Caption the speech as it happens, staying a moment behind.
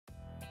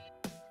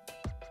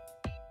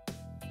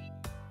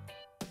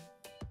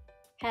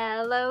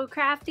Hello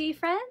crafty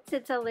friends,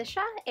 it's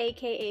Alicia,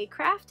 aka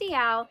Crafty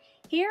Owl,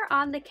 here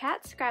on the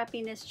Kat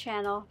Scrappiness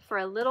channel for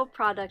a little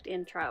product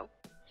intro.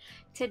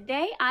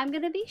 Today I'm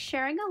going to be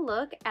sharing a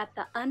look at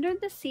the Under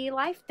the Sea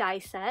Life die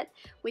set,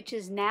 which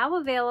is now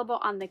available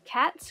on the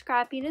Kat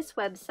Scrappiness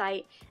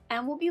website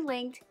and will be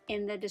linked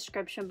in the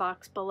description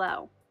box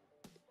below.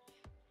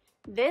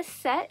 This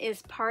set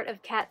is part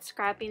of Kat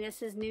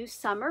Scrappiness's new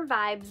Summer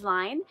Vibes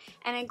line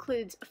and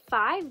includes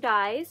 5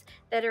 dies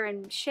that are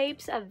in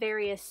shapes of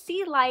various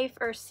sea life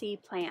or sea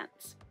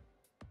plants.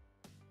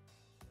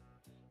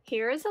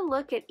 Here is a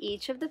look at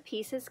each of the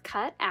pieces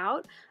cut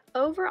out.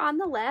 Over on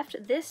the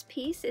left, this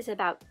piece is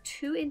about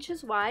 2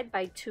 inches wide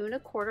by 2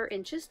 1/4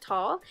 inches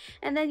tall,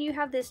 and then you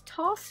have this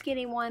tall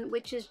skinny one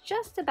which is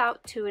just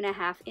about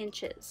 2.5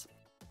 inches.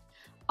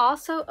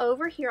 Also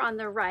over here on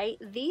the right,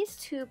 these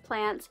 2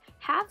 plants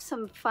have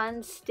some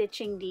fun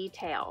stitching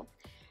detail.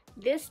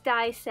 This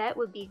die set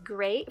would be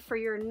great for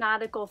your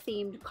nautical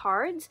themed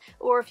cards,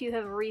 or if you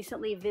have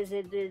recently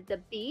visited the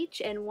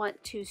beach and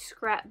want to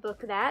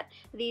scrapbook that,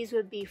 these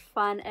would be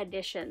fun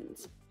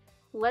additions.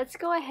 Let's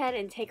go ahead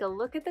and take a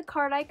look at the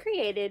card I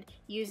created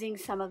using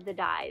some of the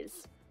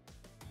dies.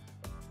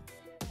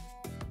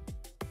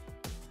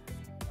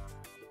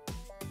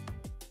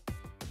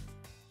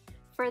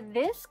 For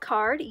this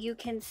card, you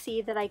can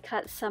see that I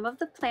cut some of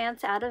the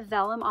plants out of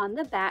vellum on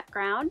the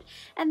background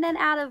and then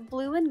out of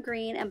blue and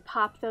green and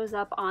popped those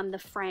up on the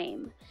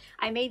frame.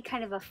 I made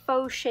kind of a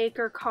faux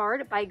shaker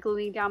card by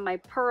gluing down my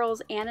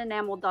pearls and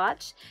enamel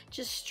dots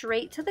just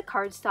straight to the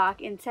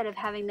cardstock instead of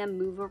having them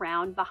move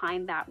around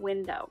behind that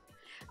window.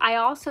 I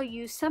also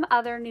used some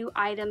other new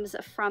items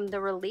from the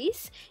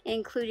release,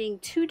 including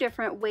 2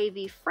 different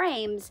wavy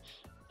frames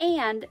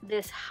and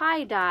this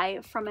high die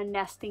from a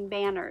Nesting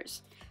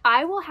Banners.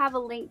 I will have a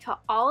link to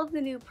all of the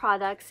new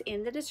products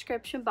in the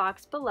description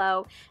box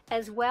below,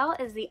 as well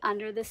as the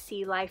Under the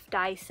Sea Life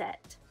die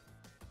set.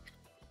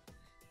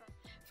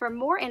 For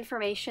more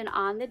information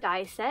on the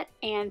die set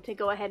and to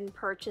go ahead and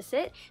purchase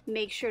it,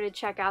 make sure to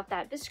check out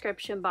that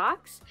description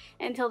box.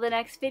 Until the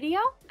next video,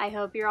 I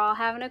hope you're all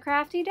having a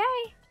crafty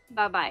day.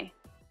 Bye-bye.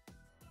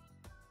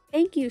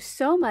 Thank you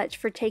so much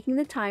for taking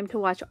the time to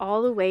watch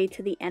all the way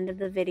to the end of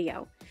the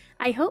video.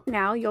 I hope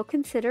now you'll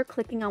consider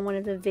clicking on one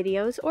of the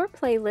videos or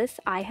playlists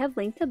I have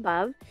linked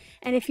above,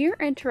 and if you're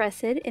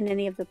interested in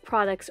any of the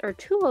products or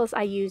tools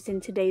I used in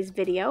today's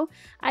video,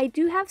 I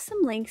do have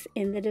some links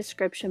in the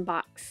description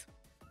box.